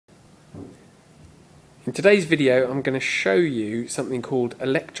In today's video I'm going to show you something called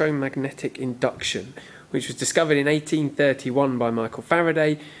electromagnetic induction, which was discovered in 1831 by Michael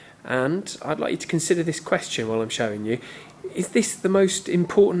Faraday, and I'd like you to consider this question while I'm showing you. Is this the most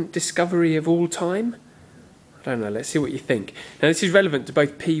important discovery of all time? I don't know, let's see what you think. Now this is relevant to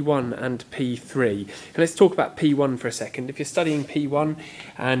both P1 and P3. Let's talk about P1 for a second. If you're studying P1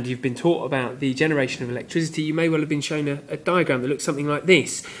 and you've been taught about the generation of electricity, you may well have been shown a diagram that looks something like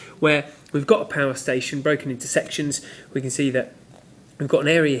this, where we've got a power station broken into sections. We can see that we've got an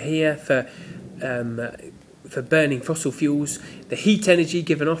area here for burning fossil fuels. The heat energy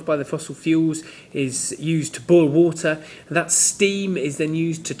given off by the fossil fuels is used to boil water, and that steam is then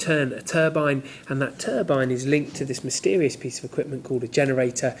used to turn a turbine, and that turbine is linked to this mysterious piece of equipment called a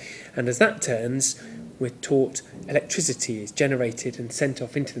generator, and as that turns, we're taught electricity is generated and sent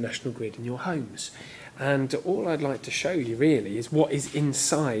off into the national grid in your homes. And all I'd like to show you really is what is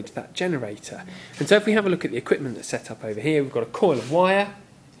inside that generator. And so if we have a look at the equipment that's set up over here, we've got a coil of wire,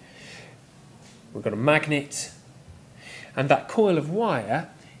 we've got a magnet, and that coil of wire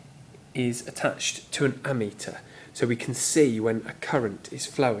is attached to an ammeter, so we can see when a current is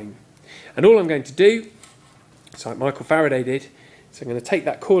flowing. And all I'm going to do, it's like Michael Faraday did, so I'm going to take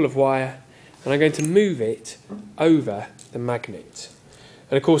that coil of wire and I'm going to move it over the magnet.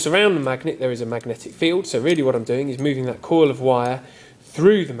 And of course around the magnet there is a magnetic field, so really what I'm doing is moving that coil of wire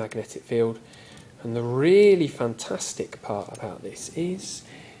through the magnetic field. And the really fantastic part about this is,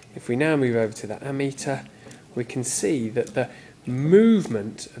 if we now move over to that ammeter, we can see that the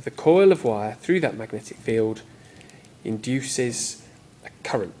movement of the coil of wire through that magnetic field induces a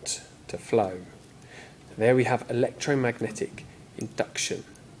current to flow. There we have electromagnetic induction,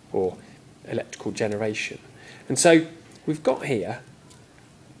 or electrical generation. And so we've got here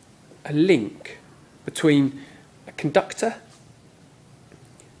a link between a conductor,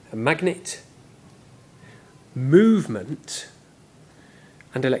 a magnet, movement,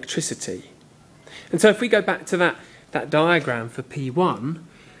 and electricity. And so if we go back to that diagram for P1,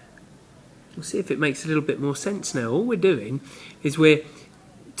 we'll see if it makes a little bit more sense now. All we're doing is we're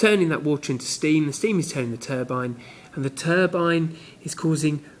turning that water into steam, the steam is turning the turbine, and the turbine is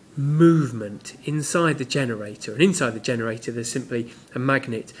causing movement inside the generator. And inside the generator there's simply a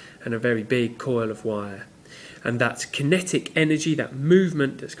magnet and a very big coil of wire. And that kinetic energy, that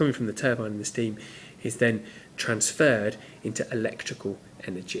movement that's coming from the turbine and the steam, is then transferred into electrical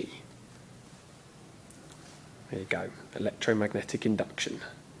energy. There you go, electromagnetic induction.